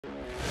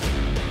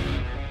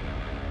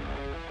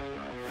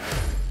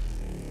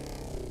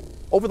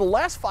Over the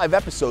last 5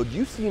 episodes,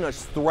 you've seen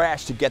us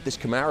thrash to get this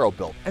Camaro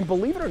built. And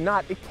believe it or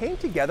not, it came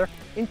together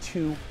in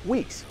 2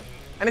 weeks.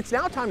 And it's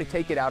now time to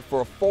take it out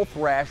for a full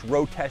thrash,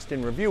 road test,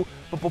 and review.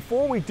 But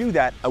before we do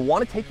that, I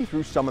want to take you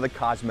through some of the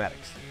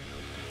cosmetics.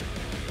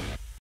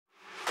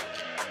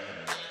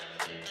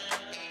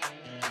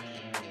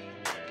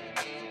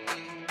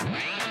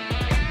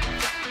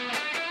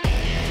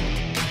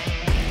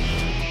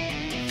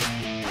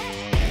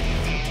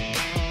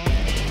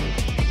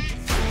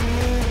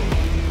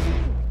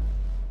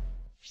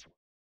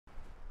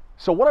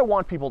 So what I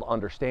want people to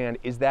understand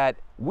is that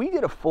we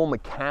did a full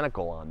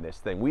mechanical on this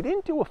thing. We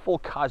didn't do a full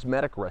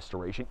cosmetic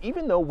restoration,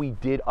 even though we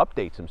did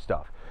update some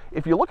stuff.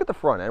 If you look at the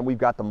front end, we've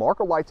got the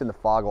marker lights and the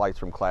fog lights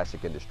from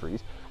Classic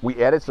Industries.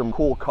 We added some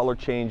cool color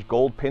change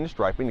gold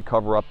pinstriping to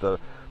cover up the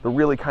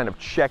really kind of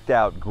checked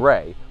out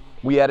gray.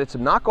 We added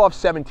some knockoff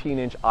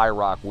 17-inch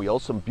IROC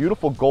wheels, some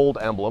beautiful gold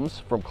emblems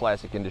from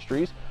Classic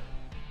Industries.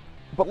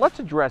 But let's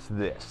address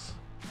this,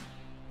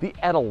 the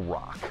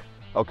Edelbrock,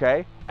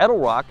 okay?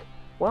 Edelbrock,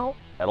 well,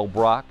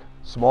 Edelbrock,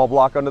 small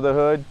block under the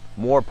hood,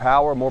 more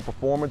power, more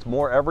performance,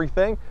 more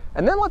everything.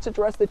 And then let's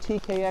address the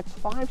TKX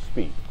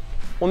 5-speed.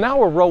 Well, now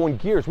we're rolling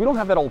gears. We don't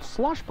have that old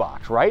slush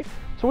box, right?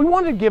 So we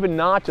wanted to give a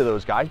nod to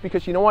those guys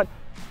because you know what?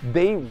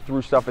 They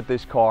threw stuff at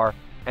this car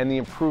and the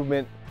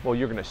improvement, well,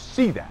 you're gonna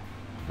see that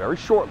very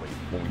shortly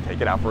when we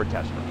take it out for a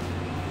test run.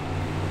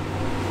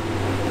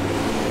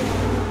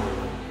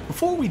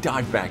 Before we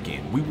dive back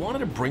in, we wanted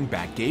to bring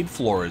back Gabe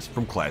Flores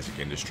from Classic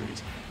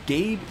Industries.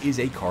 Gabe is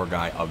a car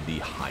guy of the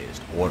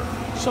highest order.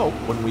 So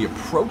when we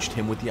approached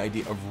him with the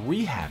idea of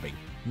rehabbing,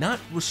 not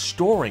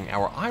restoring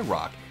our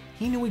IROC,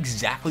 he knew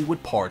exactly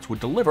what parts would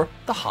deliver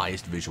the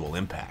highest visual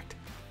impact.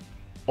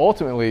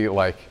 Ultimately,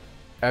 like,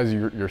 as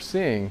you're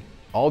seeing,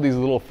 all these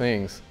little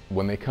things,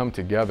 when they come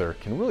together,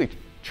 can really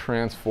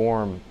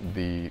transform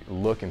the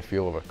look and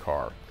feel of a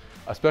car.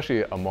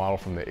 Especially a model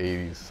from the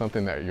 80s,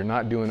 something that you're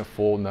not doing a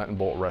full nut and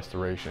bolt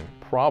restoration,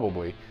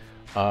 probably,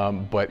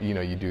 but you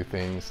know, you do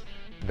things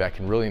that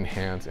can really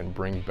enhance and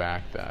bring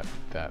back that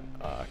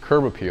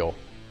curb appeal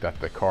that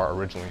the car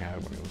originally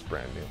had when it was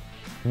brand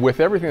new. With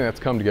everything that's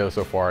come together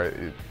so far,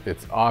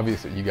 it's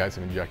obvious that you guys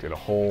have injected a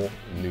whole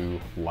new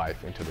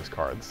life into this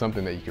car. It's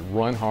something that you can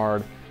run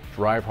hard,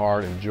 drive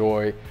hard,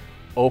 enjoy,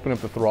 open up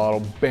the throttle,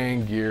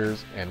 bang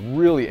gears, and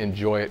really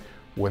enjoy it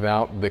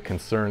without the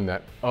concern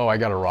that, oh, I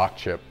got a rock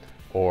chip,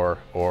 or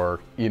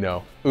you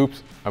know,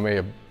 oops, I may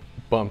have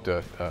bumped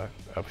a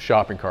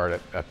shopping cart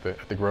at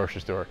the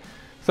grocery store.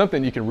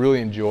 Something you can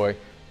really enjoy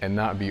and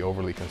not be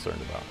overly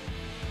concerned about.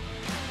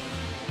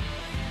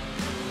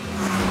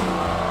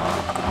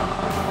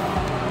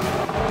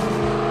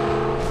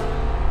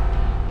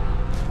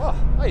 Oh,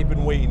 I've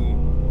been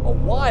waiting a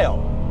while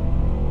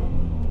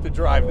to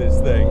drive this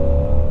thing.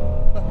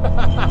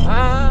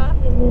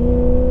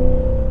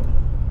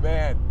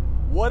 Man,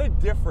 what a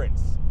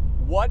difference.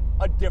 What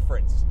a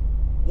difference.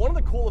 One of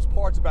the coolest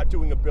parts about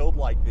doing a build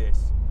like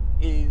this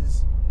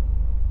is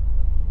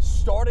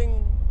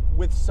starting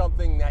with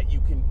something that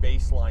you can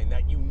baseline,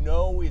 that you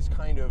know is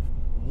kind of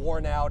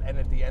worn out and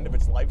at the end of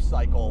its life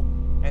cycle,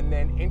 and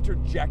then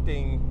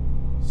interjecting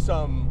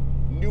some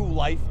new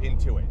life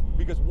into it.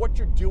 Because what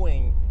you're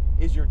doing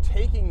is you're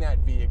taking that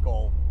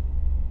vehicle,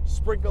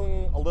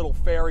 sprinkling a little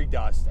fairy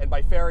dust, and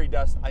by fairy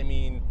dust I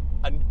mean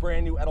a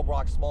brand new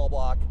Edelbrock small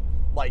block,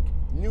 like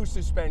new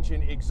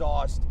suspension,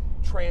 exhaust,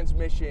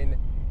 transmission,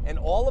 and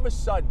all of a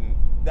sudden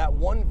that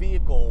one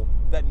vehicle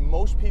that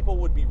most people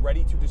would be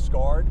ready to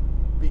discard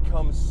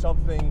becomes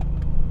something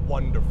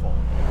wonderful.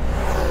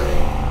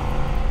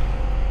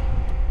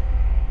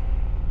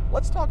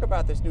 Let's talk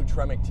about this new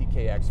Tremec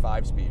TKX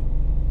 5-speed.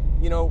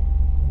 You know,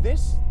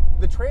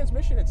 the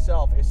transmission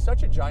itself is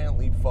such a giant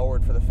leap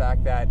forward for the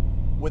fact that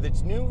with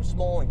its new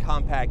small and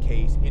compact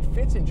case, it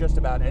fits in just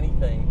about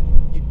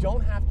anything. You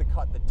don't have to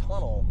cut the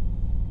tunnel,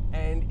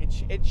 and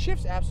it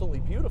shifts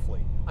absolutely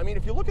beautifully. I mean,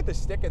 if you look at the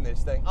stick in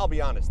this thing, I'll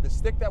be honest, the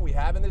stick that we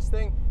have in this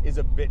thing is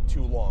a bit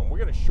too long. We're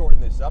gonna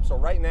shorten this up, so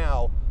right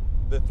now,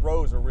 the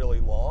throws are really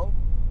long.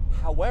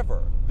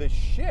 However, the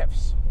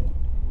shifts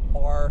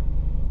are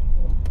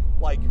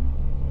like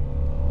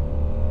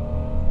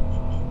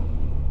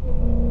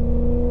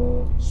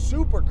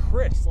super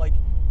crisp. Like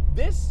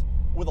this,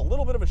 with a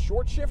little bit of a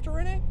short shifter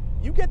in it,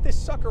 you get this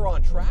sucker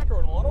on track or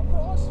an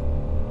autocross.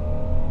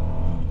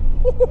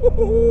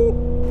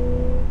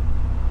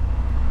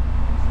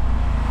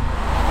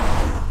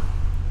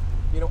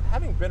 You know,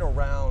 having been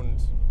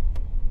around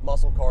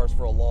muscle cars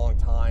for a long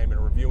time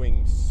and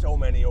reviewing so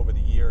many over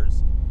the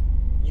years,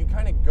 you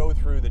kind of go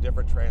through the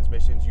different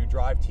transmissions. You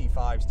drive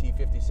T5s,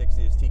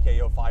 T56s,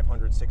 TKO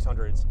 500s,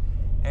 600s,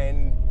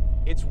 and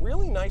it's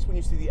really nice when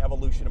you see the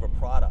evolution of a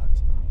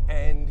product.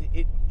 And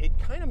it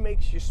kind of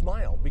makes you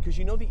smile because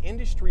you know the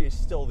industry is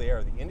still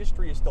there. The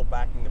industry is still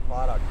backing the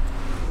product.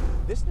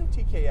 This new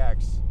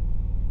TKX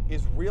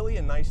is really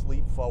a nice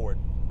leap forward.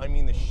 I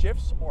mean, the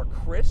shifts are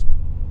crisp.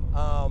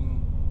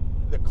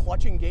 The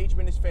clutch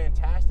engagement is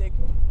fantastic.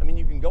 I mean,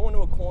 you can go into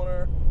a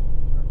corner,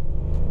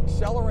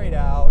 accelerate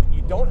out.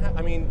 You don't have,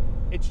 I mean,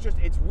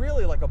 it's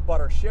really like a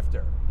butter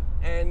shifter.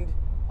 And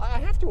I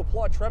have to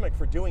applaud Tremec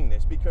for doing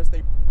this because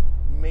they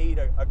made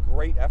a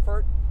great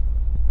effort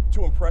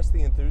to impress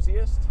the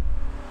enthusiast.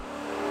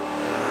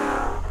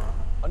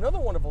 Another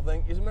wonderful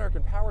thing is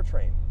American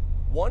Powertrain.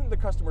 One, the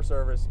customer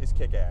service is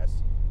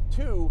kick-ass.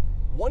 Two,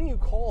 when you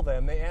call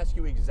them, they ask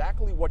you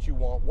exactly what you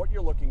want, what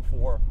you're looking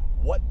for,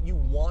 what you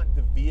want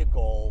the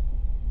vehicle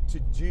to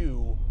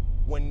do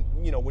when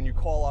you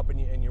call up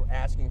and you're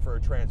asking for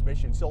a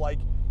transmission. So like,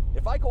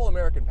 if I call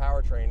American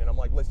Powertrain and I'm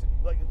like, listen,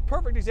 like,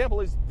 perfect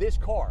example is this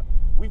car.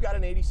 We've got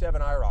an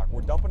 87 IROC.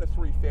 We're dumping a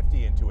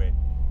 350 into it.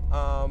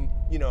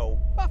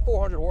 About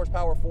 400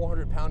 horsepower,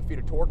 400 pound-feet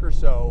of torque or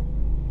so.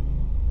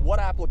 What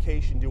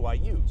application do I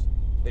use?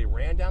 They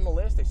ran down the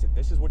list. They said,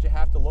 this is what you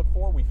have to look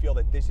for. We feel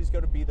that this is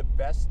going to be the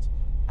best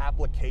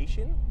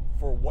application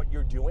for what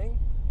you're doing.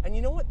 And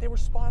you know what? They were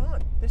spot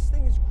on. This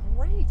thing is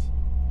great.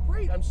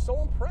 Great. I'm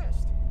so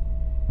impressed.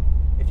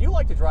 If you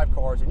like to drive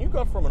cars and you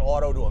go from an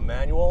auto to a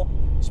manual,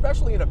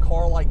 especially in a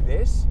car like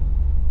this,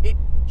 it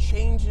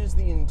changes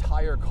the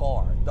entire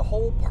car. The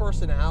whole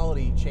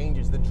personality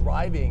changes. The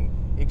driving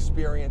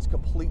experience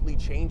completely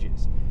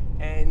changes.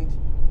 And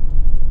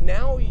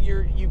now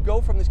you go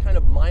from this kind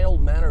of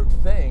mild-mannered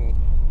thing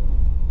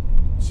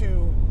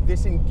to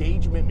this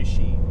engagement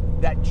machine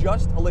that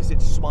just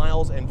elicits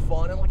smiles and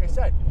fun. And like I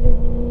said,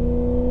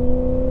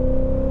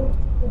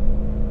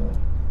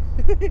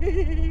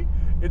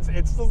 it's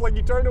just like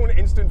you turn to an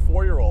instant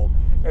 4-year-old,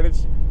 and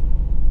it's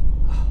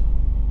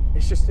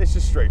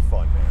just straight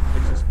fun, man.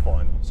 It's just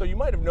fun. So you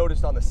might have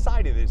noticed on the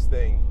side of this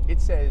thing, it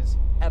says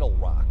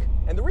Edelbrock.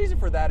 And the reason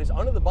for that is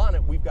under the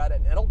bonnet, we've got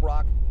an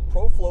Edelbrock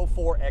Pro Flow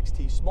 4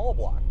 XT small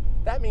block.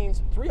 That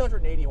means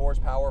 380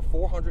 horsepower,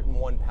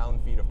 401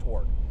 pound-feet of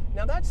torque.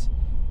 Now that's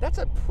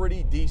a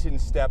pretty decent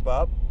step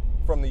up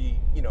from the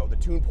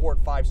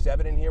TunePort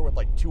 5.7 in here with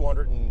like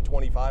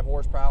 225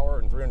 horsepower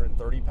and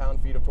 330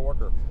 pound-feet of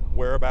torque, or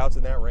whereabouts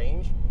in that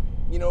range.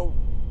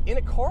 In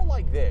a car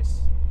like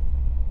this,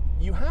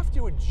 you have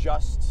to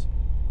adjust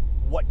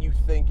what you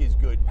think is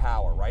good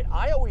power, right?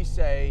 I always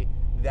say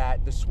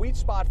that the sweet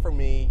spot for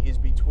me is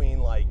between,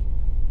 like,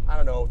 I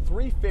don't know,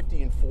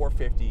 350 and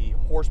 450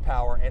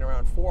 horsepower and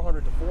around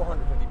 400 to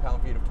 450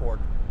 pound-feet of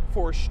torque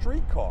for a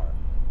street car,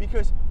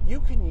 because you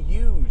can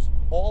use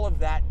all of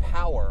that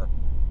power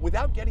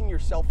without getting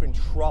yourself in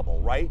trouble,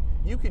 right?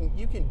 You can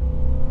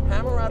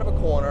hammer out of a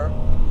corner,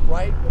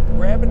 right?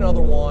 Grab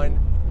another one,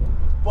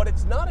 but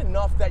it's not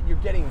enough that you're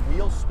getting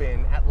wheel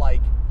spin at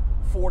like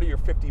 40 or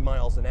 50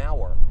 miles an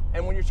hour.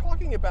 And when you're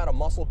talking about a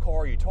muscle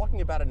car, you're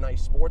talking about a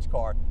nice sports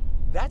car,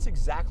 that's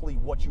exactly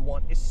what you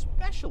want,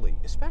 especially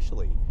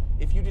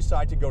if you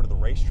decide to go to the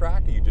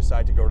racetrack or you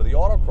decide to go to the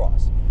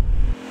autocross.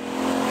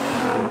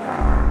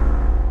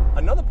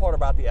 Another part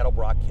about the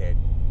Edelbrock kit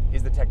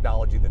is the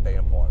technology that they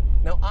impart.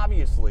 Now,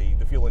 obviously,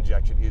 the fuel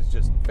injection is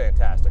just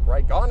fantastic,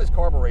 right? Gone is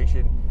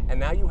carburation, and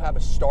now you have a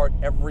start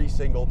every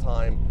single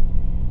time,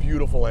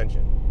 beautiful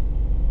engine.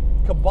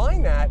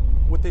 Combine that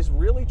with this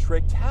really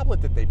trick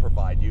tablet that they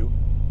provide you,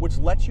 which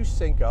lets you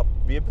sync up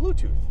via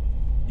Bluetooth.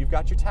 You've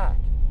got your tach,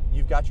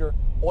 you've got your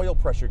oil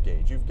pressure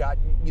gauge, you've got,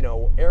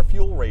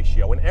 air-fuel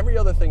ratio, and every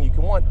other thing you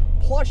can want.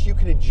 Plus, you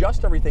can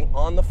adjust everything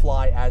on the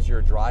fly as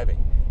you're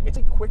driving. It's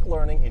a quick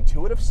learning,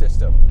 intuitive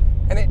system,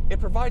 and it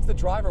provides the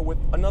driver with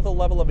another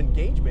level of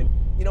engagement.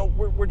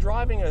 We're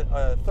driving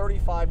a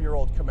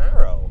 35-year-old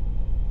Camaro,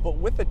 but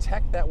with the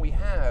tech that we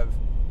have,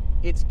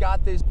 it's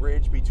got this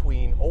bridge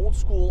between old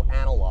school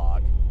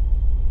analog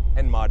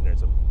and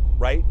modernism,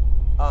 right?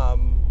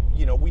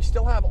 We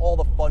still have all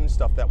the fun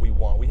stuff that we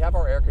want. We have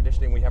our air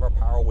conditioning, we have our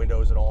power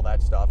windows and all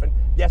that stuff. And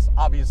yes,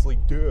 obviously,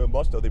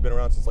 Musto, they've been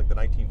around since like the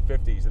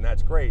 1950s, and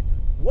that's great.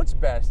 What's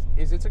best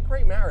is it's a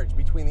great marriage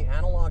between the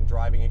analog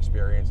driving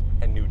experience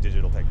and new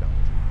digital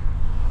technology.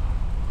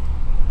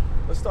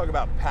 Let's talk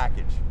about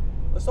package.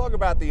 Let's talk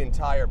about the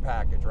entire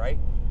package, right?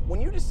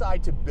 When you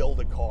decide to build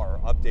a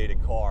car, update a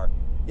car,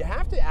 you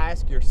have to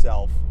ask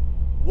yourself,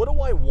 what do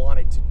I want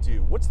it to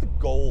do? What's the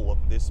goal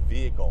of this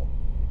vehicle?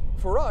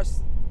 For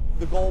us,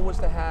 the goal was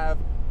to have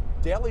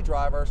daily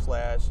driver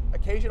 /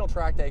 occasional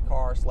track day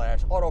car /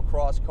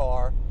 autocross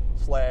car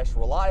 /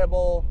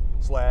 reliable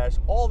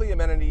 / all the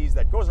amenities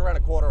that goes around a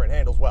corner and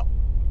handles well.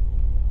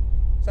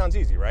 Sounds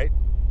easy, right?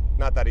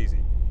 Not that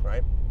easy,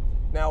 right?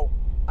 Now,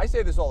 I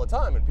say this all the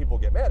time and people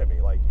get mad at me.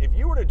 Like, if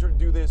you were to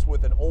do this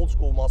with an old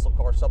school muscle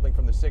car, something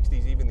from the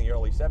 60s, even the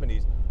early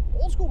 70s,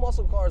 old school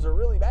muscle cars are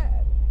really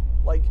bad.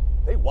 Like,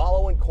 they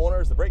wallow in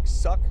corners, the brakes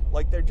suck.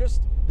 Like, they're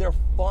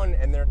fun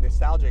and they're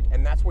nostalgic,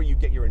 and that's where you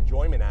get your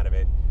enjoyment out of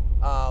it.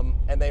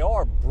 And they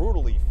are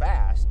brutally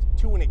fast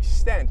to an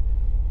extent,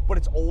 but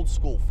it's old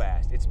school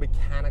fast. It's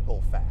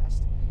mechanical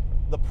fast.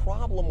 The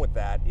problem with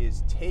that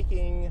is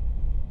taking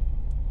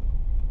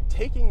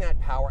that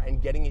power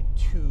and getting it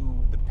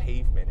to the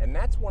pavement. And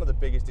that's one of the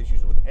biggest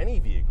issues with any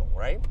vehicle,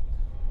 right?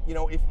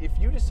 If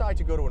you decide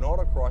to go to an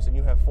autocross and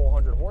you have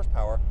 400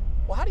 horsepower,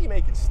 well, how do you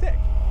make it stick?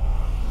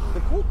 The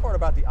cool part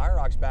about the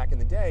IROCs back in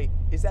the day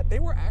is that they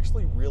were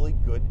actually really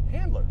good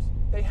handlers.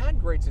 They had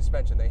great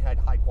suspension. They had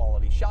high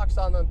quality shocks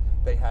on them.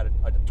 They had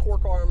a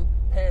torque arm,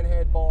 pan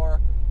head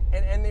bar.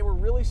 And they were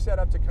really set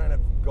up to kind of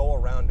go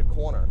around a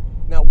corner.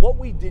 Now, what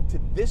we did to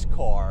this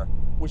car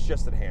was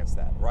just enhance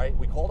that, right?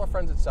 We called our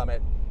friends at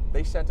Summit.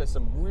 They sent us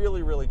some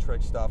really, really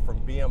trick stuff from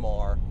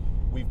BMR.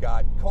 We've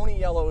got KONI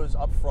Yellows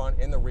up front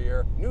in the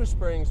rear, new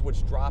springs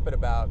which drop at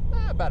about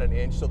an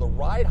inch, so the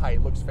ride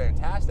height looks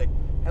fantastic.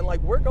 And like,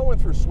 we're going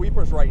through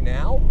sweepers right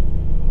now,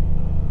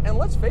 and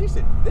let's face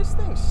it, this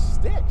thing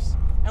sticks.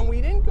 And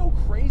we didn't go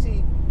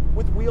crazy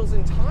with wheels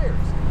and tires.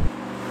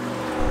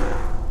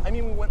 I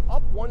mean, we went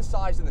up one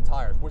size in the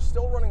tires. We're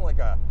still running like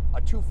a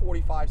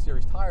 245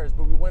 series tires,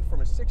 but we went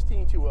from a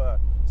 16 to a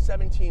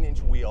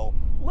 17-inch wheel,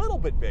 a little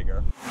bit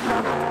bigger.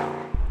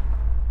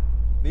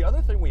 The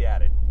other thing we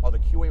added are the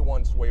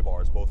QA1 sway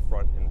bars, both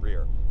front and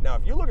rear. Now,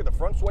 if you look at the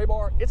front sway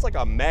bar, it's like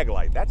a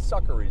Maglite. That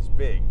sucker is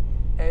big.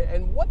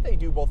 And what they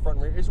do both front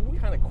and rear is we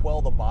kind of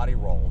quell the body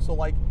roll. So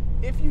like,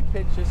 if you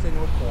pitch this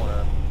into a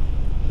corner,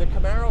 the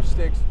Camaro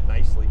sticks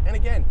nicely. And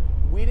again,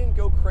 we didn't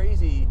go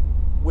crazy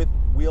with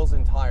wheels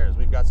and tires.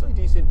 We've got some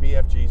decent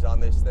BFGs on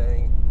this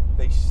thing.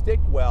 They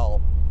stick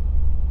well.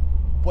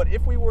 But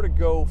if we were to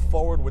go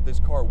forward with this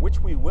car,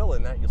 which we will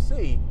in that you'll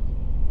see,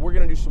 we're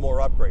gonna do some more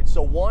upgrades.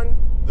 So one,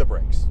 the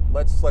brakes.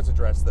 Let's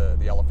address the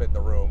elephant in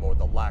the room, or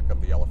the lack of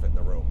the elephant in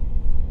the room.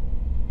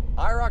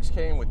 IROCs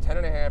came with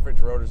 10.5-inch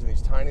rotors and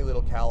these tiny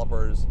little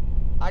calipers.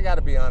 I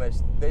gotta be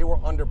honest, they were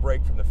under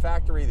braked from the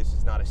factory. This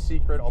is not a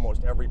secret.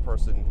 Almost every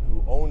person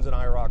who owns an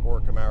IROC or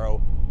a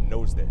Camaro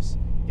knows this.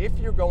 If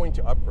you're going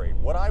to upgrade,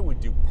 what I would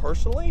do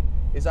personally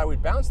is I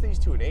would bounce these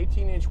to an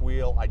 18-inch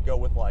wheel. I'd go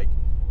with like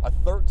a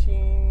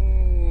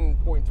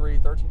 13.3,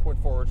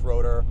 13.4-inch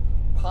rotor,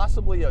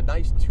 possibly a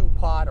nice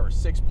 2-pot or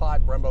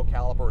 6-pot Brembo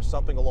caliper or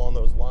something along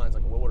those lines,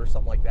 like a Willard or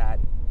something like that.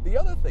 The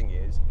other thing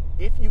is,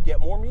 if you get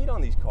more meat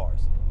on these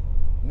cars.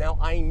 Now,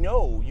 I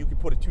know you could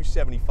put a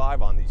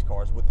 275 on these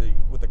cars with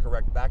the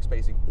correct back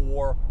spacing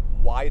or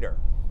wider.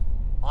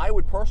 I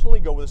would personally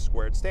go with a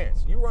squared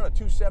stance. You run a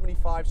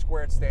 275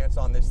 squared stance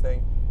on this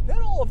thing,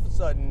 then all of a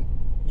sudden,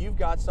 you've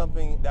got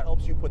something that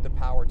helps you put the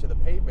power to the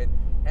pavement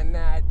and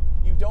that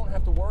you don't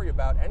have to worry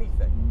about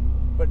anything.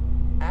 But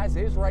as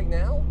is right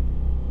now,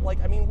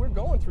 like, I mean, we're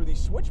going through these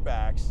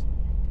switchbacks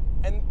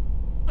and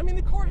I mean,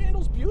 the car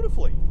handles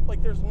beautifully.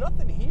 Like, there's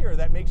nothing here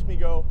that makes me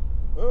go,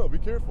 oh, be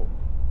careful.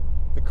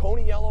 The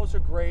KONI Yellows are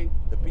great,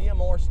 the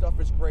BMR stuff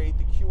is great,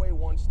 the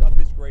QA1 stuff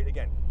is great.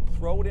 Again,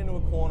 throw it into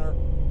a corner,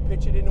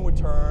 pitch it into a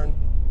turn.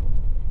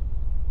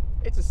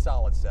 It's a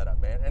solid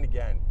setup, man. And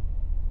again,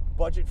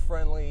 budget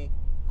friendly,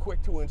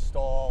 quick to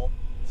install,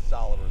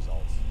 solid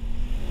results.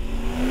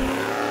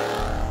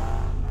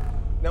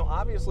 Now,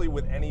 obviously,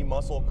 with any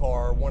muscle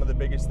car, one of the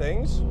biggest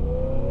things,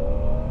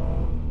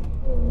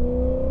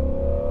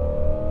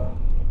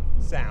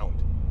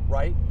 sound,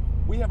 right?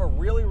 We have a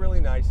really, really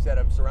nice set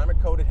of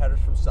ceramic coated headers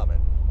from Summit,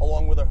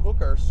 along with a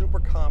Hooker Super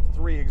Comp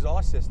 3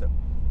 exhaust system.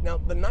 Now,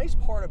 the nice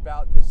part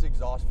about this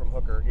exhaust from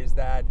Hooker is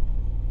that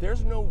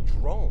there's no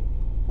drone,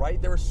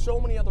 right? There are so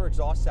many other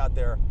exhausts out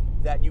there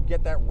that you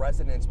get that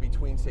resonance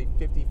between, say,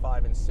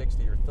 55 and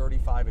 60 or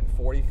 35 and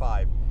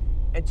 45.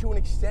 And to an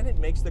extent, it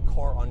makes the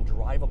car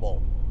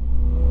undrivable.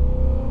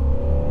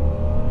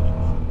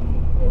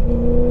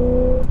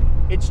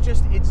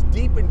 It's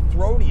deep and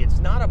throaty. It's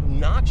not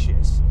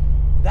obnoxious.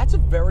 That's a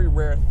very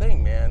rare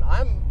thing, man.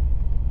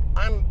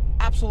 I'm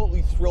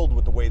absolutely thrilled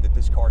with the way that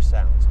this car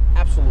sounds.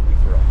 Absolutely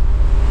thrilled.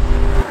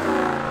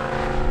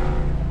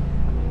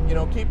 You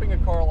know, keeping a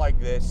car like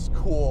this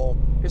cool,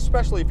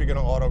 especially if you're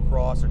gonna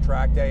autocross or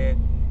track day it,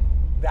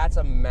 that's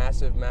a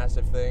massive,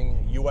 massive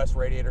thing. US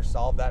Radiator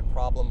solved that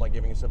problem by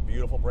giving us a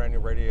beautiful brand new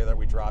radiator that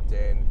we dropped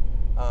in.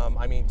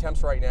 I mean,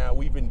 temps right now,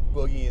 we've been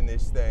boogieing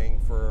this thing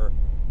for,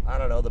 I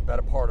don't know, the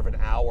better part of an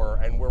hour,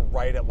 and we're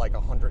right at like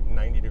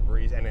 190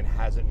 degrees and it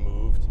hasn't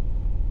moved.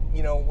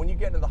 You know, when you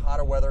get into the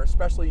hotter weather,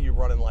 especially you're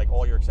running like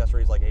all your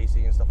accessories like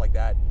AC and stuff like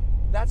that,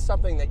 that's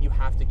something that you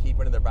have to keep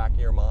into the back of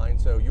your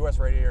mind. So US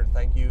Radiator,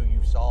 thank you.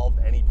 You solved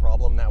any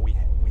problem that we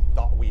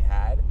thought we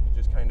had. You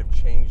just kind of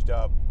changed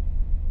up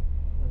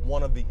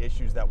one of the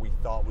issues that we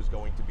thought was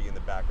going to be in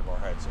the back of our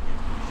head, so we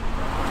appreciate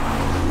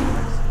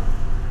that.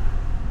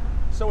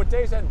 So at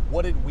day's end,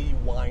 what did we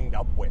wind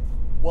up with?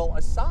 Well,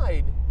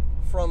 aside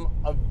from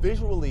a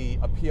visually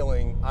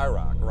appealing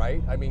IROC,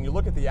 right? I mean, you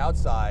look at the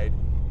outside,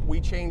 we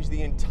changed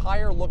the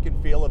entire look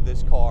and feel of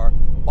this car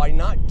by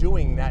not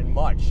doing that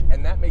much,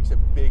 and that makes a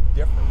big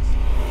difference.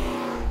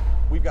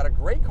 We've got a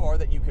great car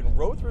that you can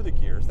row through the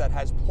gears, that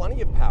has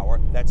plenty of power,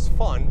 that's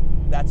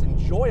fun, that's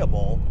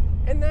enjoyable,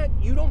 and that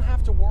you don't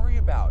have to worry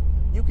about.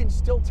 You can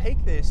still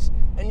take this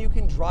and you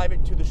can drive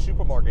it to the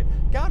supermarket.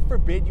 God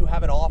forbid you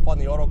have it off on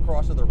the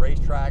autocross or the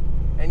racetrack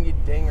and you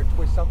ding or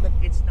twist something.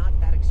 It's not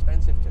that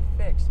expensive to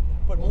fix.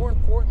 But more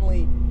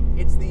importantly,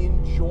 it's the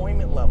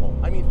enjoyment level.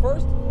 I mean,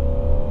 first,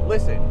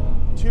 listen.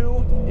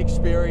 2,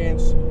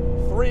 experience.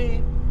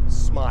 3,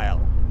 smile,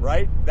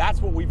 right?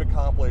 That's what we've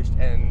accomplished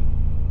and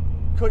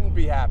couldn't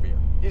be happier.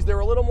 Is there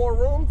a little more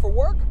room for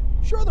work?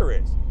 Sure there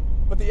is.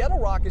 But the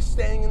Edelbrock is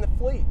staying in the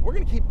fleet. We're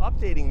gonna keep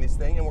updating this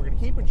thing and we're gonna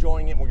keep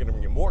enjoying it and we're gonna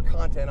bring you more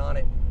content on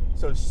it.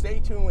 So stay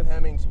tuned with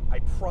Hemmings. I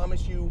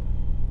promise you,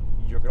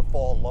 you're gonna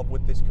fall in love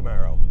with this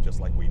Camaro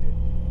just like we did.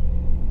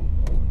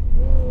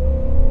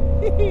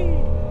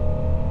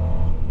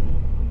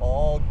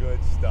 All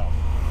good stuff.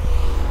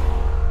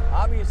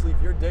 Obviously,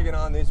 if you're digging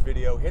on this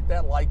video, hit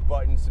that like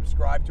button,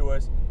 subscribe to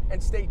us,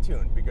 and stay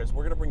tuned because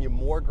we're gonna bring you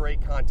more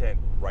great content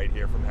right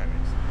here from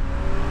Hemmings.